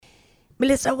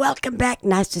Melissa, welcome back.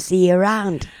 Nice to see you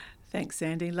around. Thanks,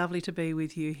 Sandy. Lovely to be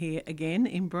with you here again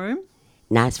in Broome.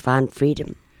 Nice, fun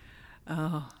freedom.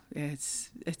 Oh, yeah,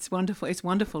 it's wonderful. It's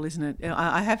wonderful, isn't it?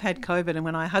 I have had COVID, and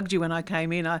when I hugged you when I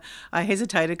came in, I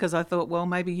hesitated because I thought, well,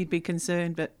 maybe you'd be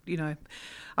concerned. But,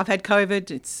 I've had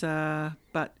COVID.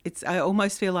 But I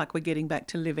almost feel like we're getting back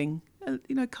to living.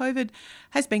 COVID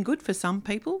has been good for some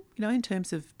people, in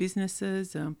terms of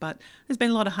businesses, but there's been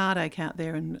a lot of heartache out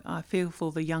there, and I feel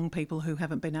for the young people who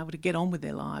haven't been able to get on with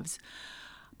their lives,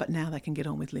 but now they can get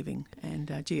on with living,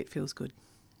 and it feels good.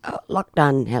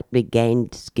 Lockdown helped me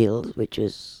gain skills, which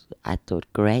was, I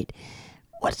thought, great.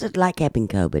 What's it like having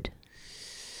COVID?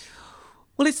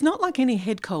 Well, it's not like any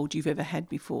head cold you've ever had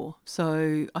before.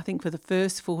 So I think for the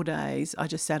first 4 days, I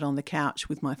just sat on the couch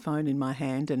with my phone in my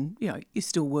hand and, you're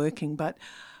still working. But,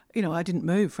 I didn't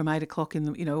move from 8 o'clock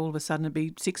all of a sudden it'd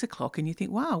be 6 o'clock and you think,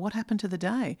 wow, what happened to the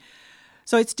day?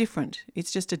 So it's different.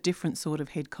 It's just a different sort of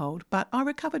head cold. But I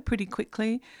recovered pretty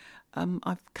quickly.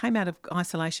 I came out of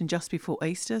isolation just before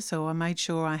Easter, so I made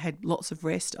sure I had lots of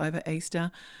rest over Easter.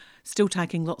 Still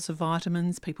taking lots of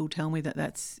vitamins. People tell me that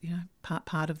that's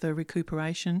part of the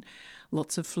recuperation.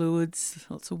 Lots of fluids,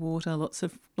 lots of water, lots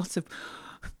of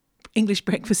English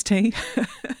breakfast tea.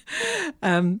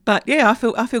 But yeah,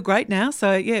 I feel great now.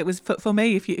 So yeah, it was for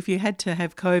me. If you had to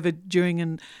have COVID during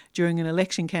an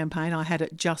election campaign, I had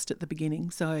it just at the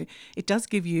beginning. So it does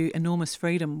give you enormous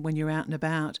freedom when you're out and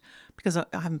about, because I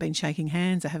haven't been shaking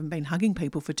hands, I haven't been hugging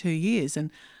people for 2 years, and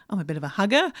I'm a bit of a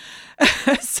hugger.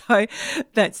 So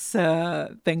that's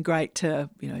been great to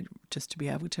just to be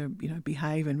able to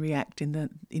behave and react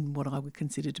in what I would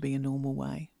consider to be a normal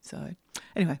way. So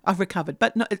anyway, I've recovered,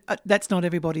 but that's not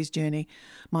everybody's journey.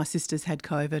 My sister's had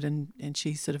COVID, and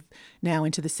she's sort of now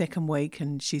into the second week,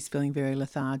 and she's feeling very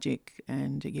lethargic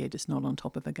and just not on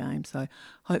top of her game. So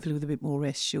hopefully with a bit more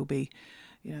rest, she'll be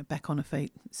back on her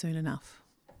feet soon enough.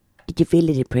 Did you feel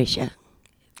any pressure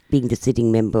being the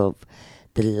sitting member of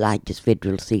the largest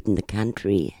federal seat in the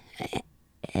country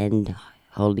and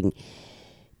holding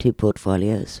two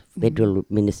portfolios, federal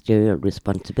ministerial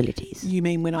responsibilities? You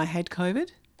mean when I had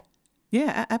COVID?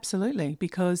 Yeah, absolutely,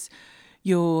 because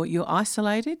you're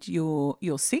isolated, you're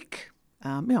sick.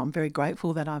 I'm very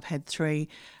grateful that I've had 3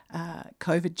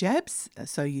 COVID jabs,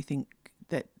 so you think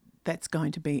that that's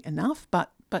going to be enough,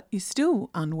 but you're still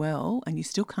unwell and you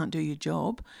still can't do your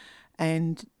job.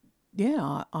 And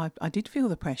yeah, I did feel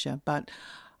the pressure, but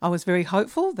I was very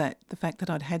hopeful that the fact that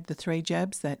I'd had the 3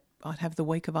 jabs, that I'd have the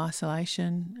week of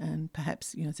isolation and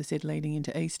perhaps, as I said, leading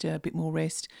into Easter, a bit more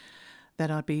rest,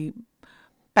 that I'd be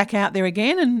back out there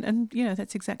again, and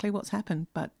that's exactly what's happened.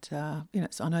 But so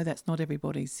I know that's not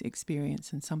everybody's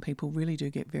experience, and some people really do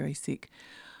get very sick.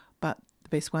 But the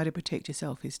best way to protect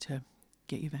yourself is to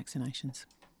get your vaccinations.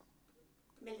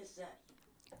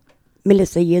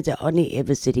 Melissa, you're the only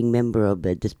ever sitting member of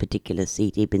this particular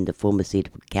seat, even the former seat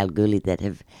of Kalgoorlie, that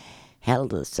have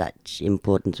held such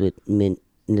importance with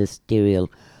ministerial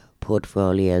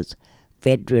portfolios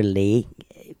federally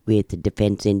with the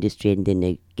defence industry, and then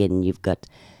again you've got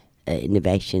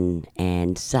innovation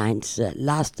and science.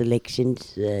 Last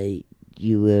elections,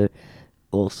 you were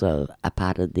also a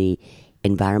part of the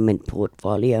environment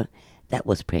portfolio. That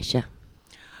was pressure.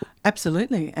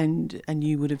 Absolutely, and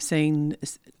you would have seen,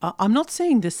 I'm not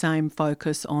seeing the same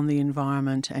focus on the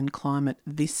environment and climate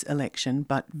this election,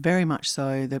 but very much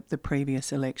so the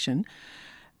previous election.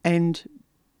 And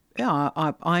yeah,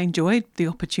 I enjoyed the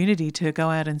opportunity to go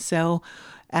out and sell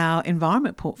our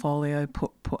environment portfolio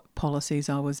policies.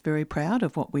 I was very proud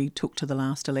of what we took to the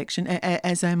last election,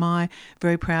 as am I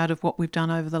very proud of what we've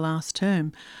done over the last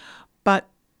term. But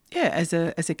yeah, as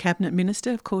a cabinet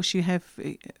minister, of course, you have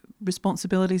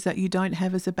responsibilities that you don't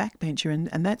have as a backbencher,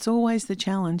 and that's always the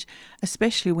challenge,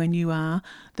 especially when you are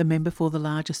the member for the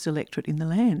largest electorate in the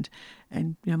land.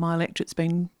 And my electorate's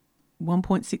been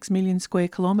 1.6 million square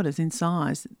kilometres in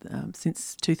size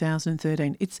since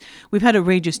 2013. We've had a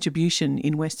redistribution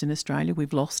in Western Australia.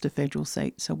 We've lost a federal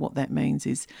seat, so what that means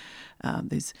is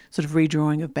there's sort of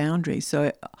redrawing of boundaries.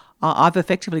 So I've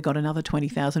effectively got another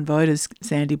 20,000 voters,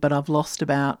 Sandy, but I've lost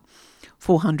about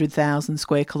 400,000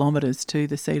 square kilometres to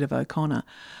the seat of O'Connor.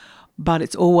 But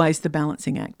it's always the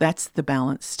balancing act. That's the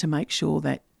balance, to make sure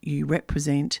that you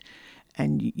represent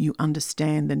and you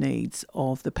understand the needs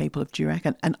of the people of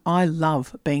Durack. And I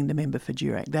love being the member for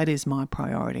Durack. That is my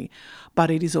priority.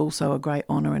 But it is also a great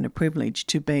honour and a privilege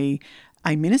to be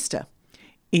a minister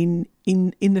in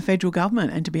the federal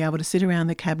government, and to be able to sit around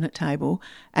the cabinet table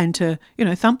and to,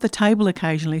 thump the table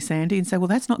occasionally, Sandy, and say, well,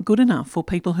 that's not good enough for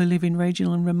people who live in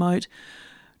regional and remote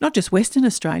not just Western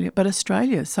Australia, but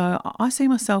Australia. So I see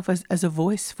myself as a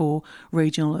voice for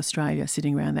regional Australia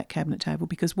sitting around that cabinet table,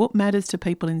 because what matters to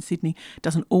people in Sydney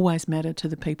doesn't always matter to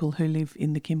the people who live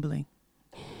in the Kimberley.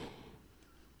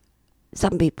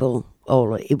 Some people,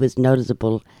 or it was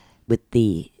noticeable with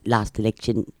the last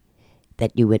election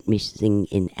that you went missing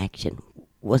in action.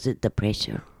 Was it the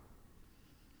pressure?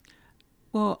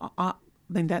 Well, I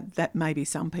mean, that may be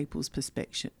some people's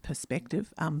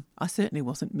perspective. I certainly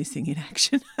wasn't missing in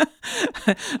action.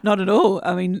 Not at all.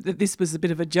 I mean, this was a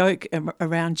bit of a joke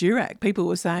around Durack. People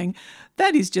were saying,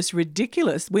 that is just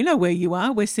ridiculous. We know where you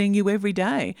are. We're seeing you every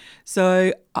day.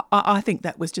 So I think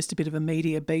that was just a bit of a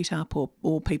media beat-up,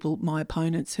 or people, my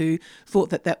opponents, who thought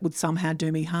that would somehow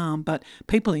do me harm. But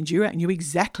people in Durack knew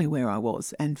exactly where I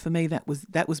was. And for me, that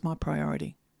was my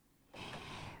priority.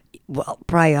 Well,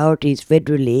 priorities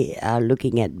federally are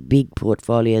looking at big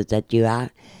portfolios that you are.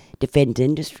 Defence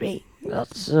industry,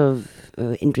 lots of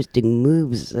interesting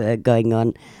moves going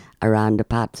on around the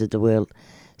parts of the world.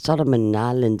 Solomon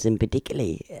Islands in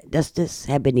particular. Does this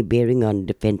have any bearing on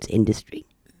defence industry?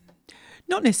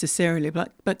 Not necessarily,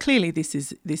 but clearly this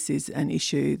is an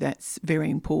issue that's very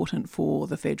important for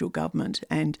the federal government,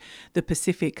 and the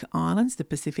Pacific Islands, the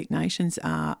Pacific nations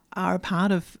are a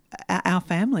part of our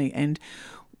family, and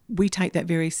we take that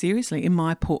very seriously. In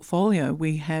my portfolio,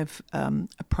 we have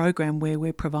a program where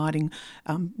we're providing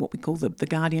what we call the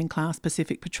Guardian Class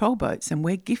Pacific Patrol Boats, and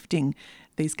we're gifting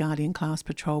these Guardian Class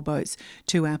Patrol Boats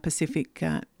to our Pacific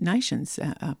nations,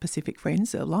 our Pacific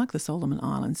friends like the Solomon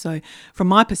Islands. So from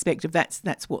my perspective,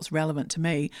 that's what's relevant to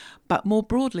me. But more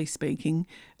broadly speaking,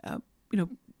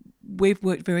 we've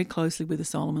worked very closely with the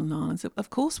Solomon Islands. Of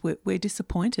course, we're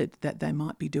disappointed that they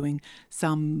might be doing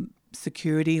some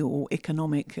security or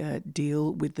economic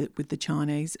deal with the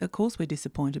Chinese. Of course we're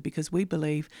disappointed, because we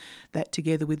believe that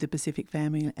together with the Pacific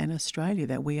family and Australia,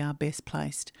 that we are best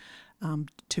placed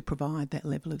to provide that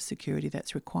level of security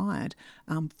that's required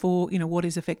for what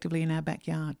is effectively in our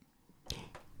backyard.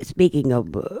 Speaking of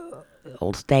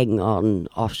staying on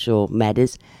offshore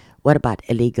matters, what about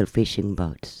illegal fishing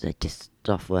boats just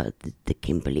off the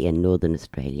Kimberley and Northern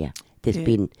Australia? There's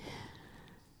been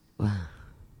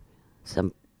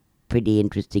some pretty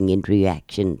interesting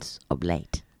interactions of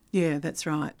late. Yeah, that's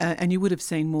right. And you would have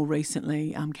seen more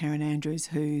recently Karen Andrews,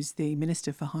 who's the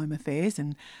Minister for Home Affairs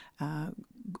and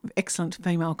excellent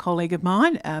female colleague of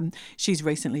mine. She's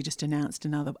recently just announced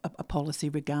a policy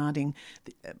regarding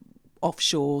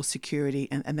offshore security,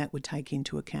 and that would take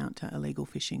into account illegal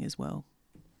fishing as well.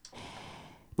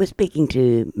 We're speaking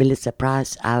to Melissa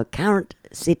Price, our current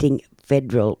sitting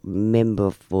federal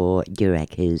member for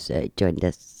Durack, who's joined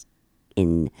us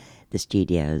in the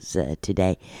studios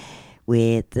today,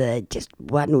 with just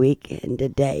 1 week and a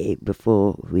day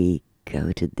before we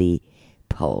go to the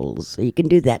polls. So you can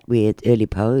do that with early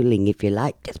polling if you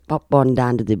like. Just pop on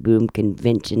down to the Broome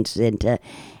Convention Centre,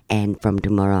 and from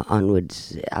tomorrow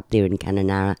onwards, up there in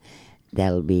Kununurra,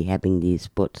 they'll be having the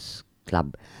sports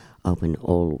club open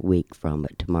all week from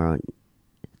tomorrow,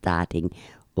 starting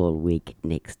all week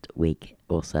next week,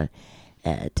 also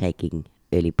taking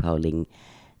early polling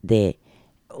there.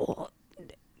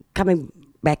 Coming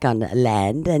back on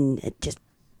land and just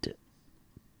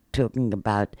talking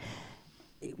about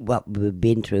what we've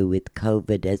been through with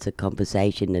COVID as a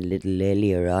conversation a little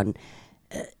earlier on,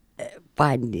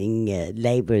 finding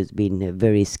labour has been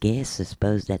very scarce. I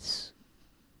suppose that's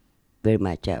very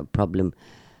much a problem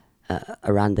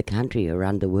around the country,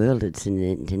 around the world. It's an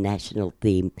international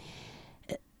theme.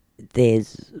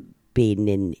 There's been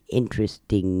an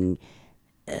interesting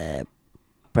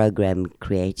program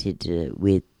created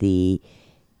with the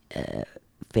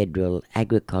Federal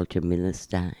Agriculture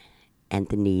Minister,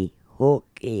 Anthony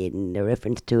Hawke, in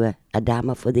reference to a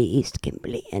Dharma for the East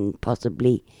Kimberley, and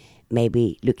possibly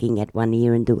maybe looking at 1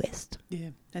 year in the West. Yeah,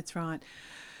 that's right.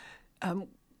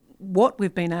 What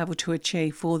we've been able to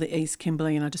achieve for the East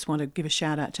Kimberley, and I just want to give a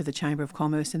shout out to the Chamber of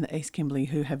Commerce in the East Kimberley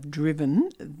who have driven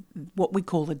what we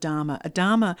call a Dharma. A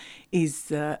Dharma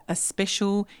is a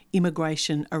special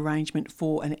immigration arrangement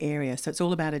for an area. So it's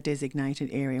all about a designated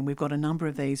area, and we've got a number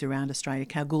of these around Australia.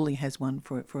 Kalgoorlie has one,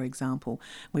 for example.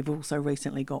 We've also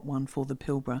recently got one for the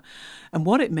Pilbara. And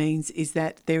what it means is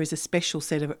that there is a special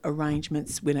set of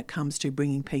arrangements when it comes to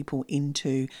bringing people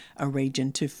into a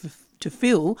region to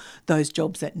fill those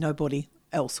jobs that nobody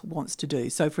else wants to do.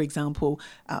 So, for example,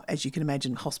 as you can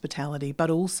imagine, hospitality, but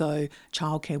also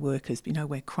childcare workers.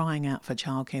 We're crying out for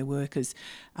childcare workers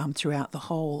throughout the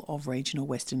whole of regional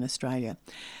Western Australia.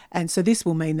 And so this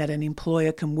will mean that an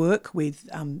employer can work with,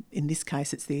 in this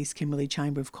case, it's the East Kimberley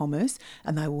Chamber of Commerce,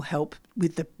 and they will help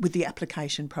with the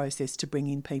application process to bring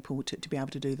in people to be able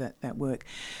to do that work.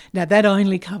 Now, that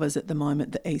only covers at the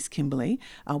moment the East Kimberley.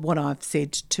 What I've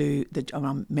said to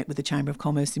I met with the Chamber of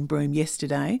Commerce in Broome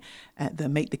yesterday at the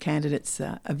Meet the Candidates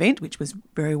event, which was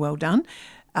very well done.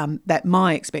 That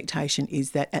my expectation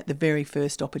is that at the very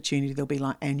first opportunity there'll be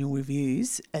like annual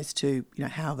reviews as to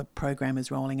how the program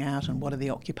is rolling out and what are the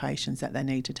occupations that they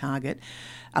need to target.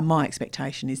 My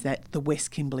expectation is that the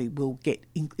West Kimberley will get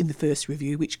in the first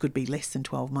review, which could be less than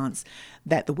 12 months,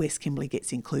 that the West Kimberley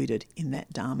gets included in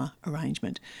that DARMA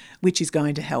arrangement, which is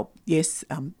going to help, yes,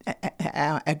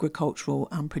 our agricultural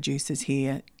producers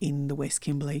here in the West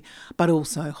Kimberley, but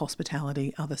also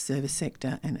hospitality, other service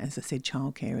sector, and as I said,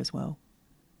 childcare as well.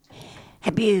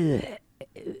 Have you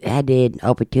had an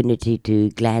opportunity to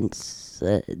glance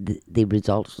the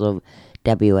results of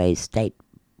WA's state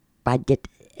budget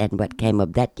and what came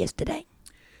of that yesterday?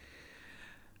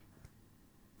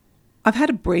 I've had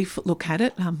a brief look at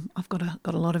it. I've got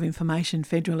a lot of information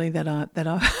federally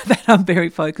that I'm very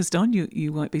focused on.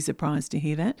 You won't be surprised to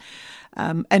hear that.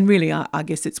 And really, I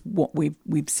guess it's what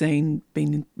we've seen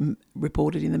been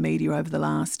reported in the media over the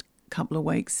last couple of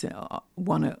weeks.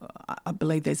 I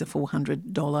believe there's a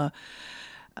 $400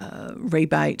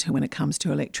 rebate when it comes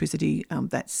to electricity.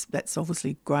 That's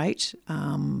obviously great.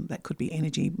 That could be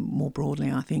energy more broadly,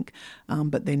 I think.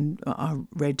 But then I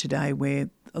read today where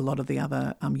a lot of the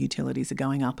other utilities are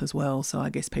going up as well. So I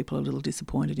guess people are a little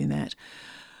disappointed in that.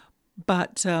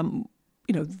 But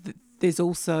there's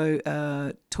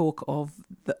also talk of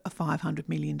 $500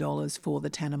 million for the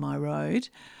Tanami Road.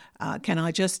 Can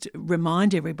I just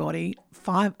remind everybody,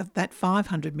 that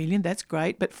 $500 million, that's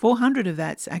great, but $400 of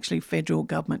that's actually federal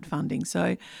government funding.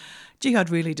 So, gee, I'd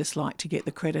really just like to get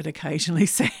the credit occasionally,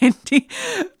 Sandy,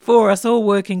 for us all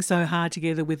working so hard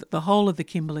together with the whole of the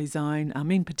Kimberley Zone,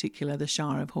 in particular the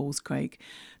Shire of Halls Creek,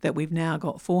 that we've now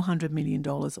got $400 million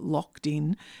locked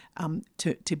in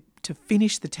to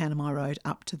finish the Tanami Road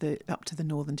up to the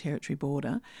Northern Territory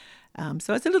border.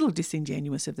 So it's a little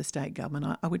disingenuous of the state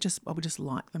government. I would just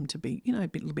like them to be, a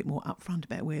little bit more upfront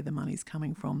about where the money's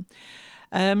coming from.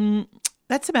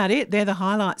 That's about it. They're the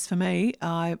highlights for me.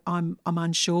 I'm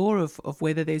unsure of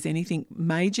whether there's anything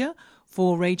major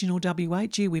for regional WA.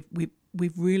 Gee,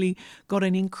 we've really got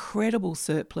an incredible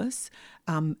surplus,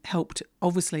 helped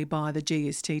obviously by the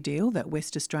GST deal that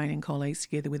West Australian colleagues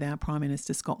together with our Prime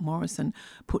Minister Scott Morrison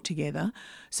put together.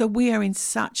 So we are in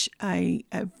such a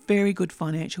very good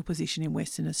financial position in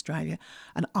Western Australia,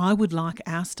 and I would like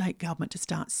our state government to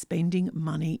start spending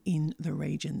money in the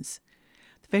regions.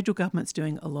 The federal government's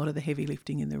doing a lot of the heavy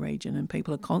lifting in the region, and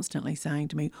people are constantly saying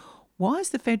to me, why is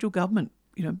the federal government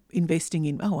investing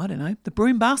in, the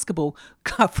Broome Basketball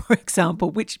Club, for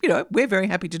example, which, we're very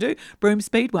happy to do. Broome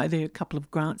Speedway, there are a couple of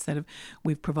grants that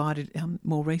we've provided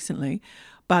more recently.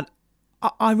 But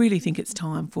I really think it's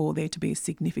time for there to be a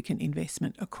significant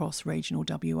investment across regional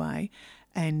WA.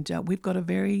 And we've got a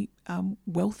very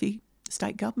wealthy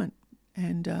state government.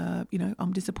 And,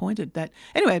 I'm disappointed that...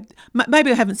 Anyway,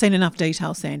 maybe I haven't seen enough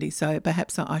detail, Sandy, so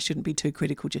perhaps I shouldn't be too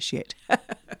critical just yet.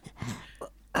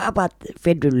 How about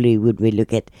federally, would we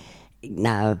look at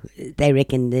now, they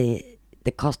reckon the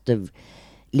cost of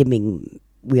living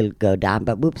will go down,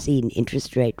 but we've seen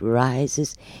interest rate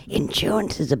rises.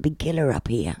 Insurance is a big killer up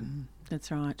here.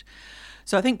 That's right.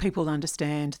 So I think people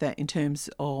understand that in terms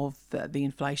of the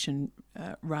inflation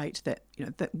rate that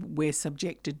that we're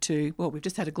subjected to. Well, we've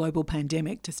just had a global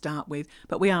pandemic to start with,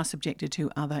 but we are subjected to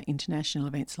other international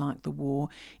events like the war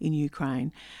in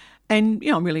Ukraine. And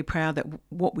I'm really proud that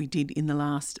what we did in the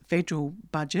last federal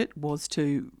budget was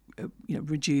to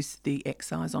reduce the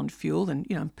excise on fuel.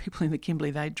 And people in the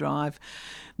Kimberley, they drive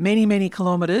many, many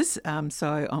kilometres,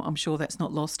 so I'm sure that's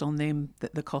not lost on them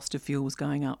that the cost of fuel was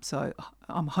going up. So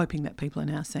I'm hoping that people are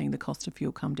now seeing the cost of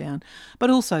fuel come down. But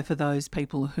also for those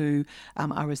people who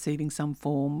are receiving some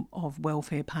form of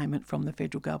welfare payment from the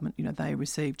federal government, they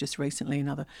received just recently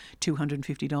another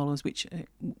 $250, which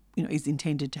is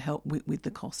intended to help with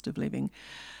the cost of living.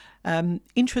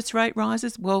 Interest rate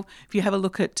rises. Well, if you have a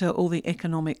look at all the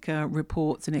economic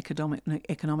reports and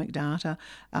economic data,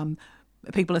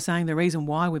 people are saying the reason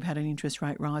why we've had an interest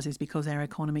rate rise is because our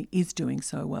economy is doing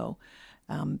so well.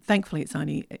 Thankfully, it's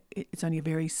only a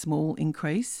very small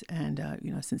increase, and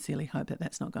sincerely hope that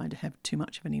that's not going to have too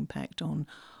much of an impact on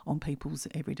people's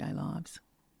everyday lives.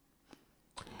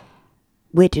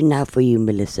 Where to now for you,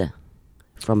 Melissa?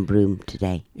 From Broome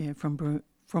today. Yeah, from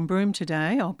Broome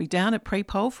today. I'll be down at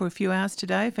pre-poll for a few hours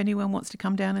today if anyone wants to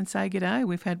come down and say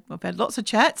g'day. I've had lots of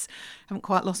chats. Haven't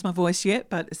quite lost my voice yet,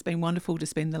 but it's been wonderful to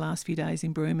spend the last few days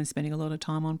in Broome and spending a lot of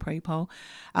time on pre-poll.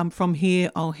 From here,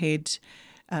 I'll head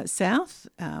south.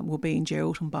 We'll be in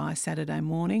Geraldton by Saturday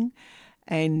morning,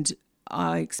 and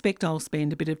I expect I'll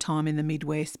spend a bit of time in the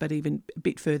Midwest, but even a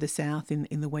bit further south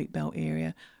in the Wheatbelt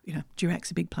area. You know,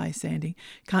 Durack's a big place, Sandy.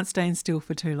 Can't stand still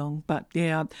for too long. But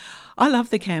yeah, I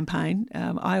love the campaign.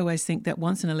 I always think that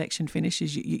once an election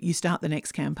finishes, you start the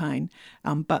next campaign.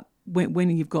 But when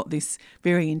you've got this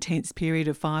very intense period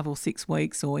of 5 or 6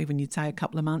 weeks, or even you'd say a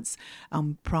couple of months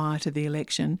prior to the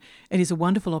election, it is a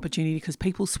wonderful opportunity because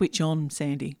people switch on,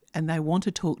 Sandy, and they want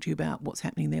to talk to you about what's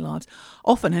happening in their lives.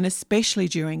 Often, and especially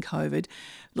during COVID,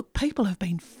 look, people have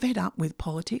been fed up with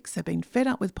politics. They've been fed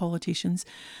up with politicians.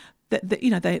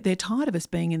 They're tired of us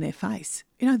being in their face,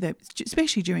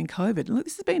 especially during COVID. Look,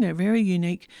 this has been a very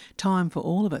unique time for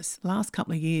all of us. Last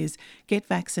couple of years, get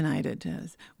vaccinated,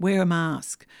 wear a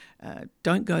mask,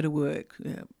 don't go to work,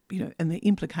 and the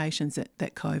implications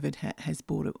that COVID has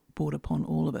brought upon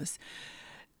all of us.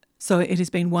 So it has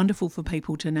been wonderful for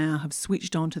people to now have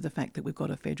switched on to the fact that we've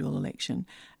got a federal election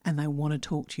and they want to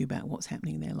talk to you about what's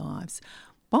happening in their lives.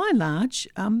 By and large,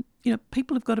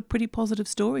 people have got a pretty positive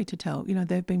story to tell.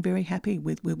 They've been very happy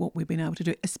with what we've been able to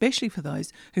do, especially for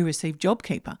those who received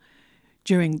JobKeeper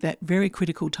during that very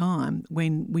critical time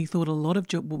when we thought a lot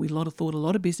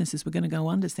of businesses were going to go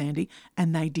under, Sandy,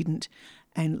 and they didn't.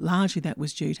 And largely that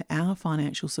was due to our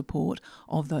financial support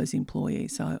of those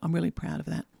employees. So I'm really proud of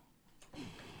that.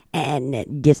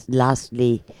 And just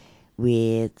lastly,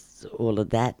 with all of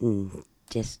that, and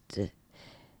just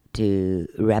to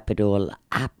wrap it all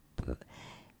up,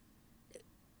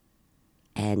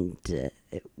 and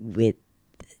with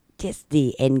just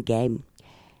the end game,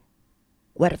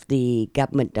 what if the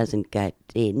government doesn't get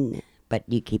in, but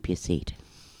you keep your seat?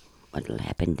 What will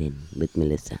happen then with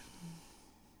Melissa?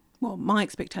 Well, my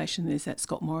expectation is that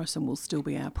Scott Morrison will still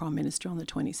be our Prime Minister on the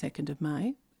 22nd of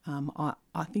May.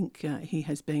 I think he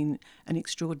has been an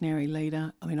extraordinary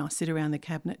leader. I mean, I sit around the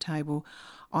cabinet table.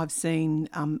 I've seen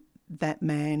that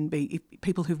man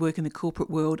people who work in the corporate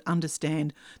world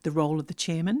understand the role of the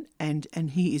chairman, and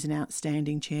he is an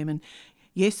outstanding chairman.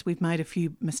 Yes, we've made a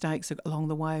few mistakes along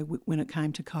the way when it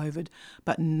came to COVID,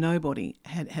 but nobody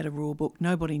had a rule book.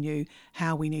 Nobody knew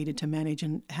how we needed to manage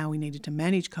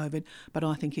COVID, but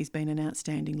I think he's been an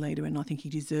outstanding leader, and I think he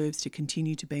deserves to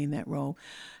continue to be in that role.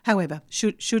 However,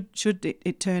 should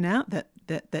it turn out that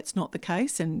that's not the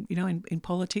case, and in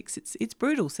politics it's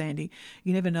brutal, Sandy.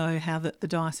 You never know how the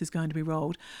dice is going to be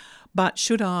rolled. But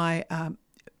should I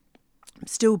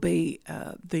still be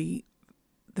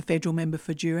the federal member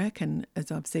for Durack, and as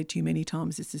I've said to you many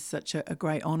times, this is such a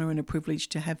great honour and a privilege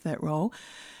to have that role,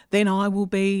 then I will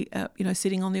be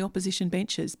sitting on the opposition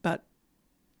benches. But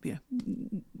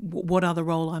what other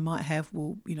role I might have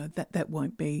that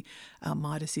won't be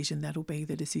my decision. That'll be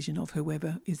the decision of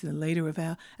whoever is the leader of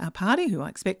our party, who I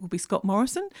expect will be Scott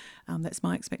Morrison. That's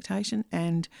my expectation,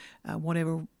 and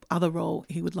whatever other role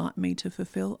he would like me to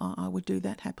fulfil, I would do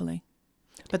that happily.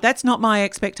 But that's not my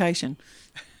expectation.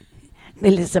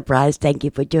 Melissa Price, thank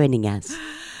you for joining us.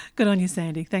 Good on you,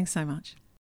 Sandy. Thanks so much.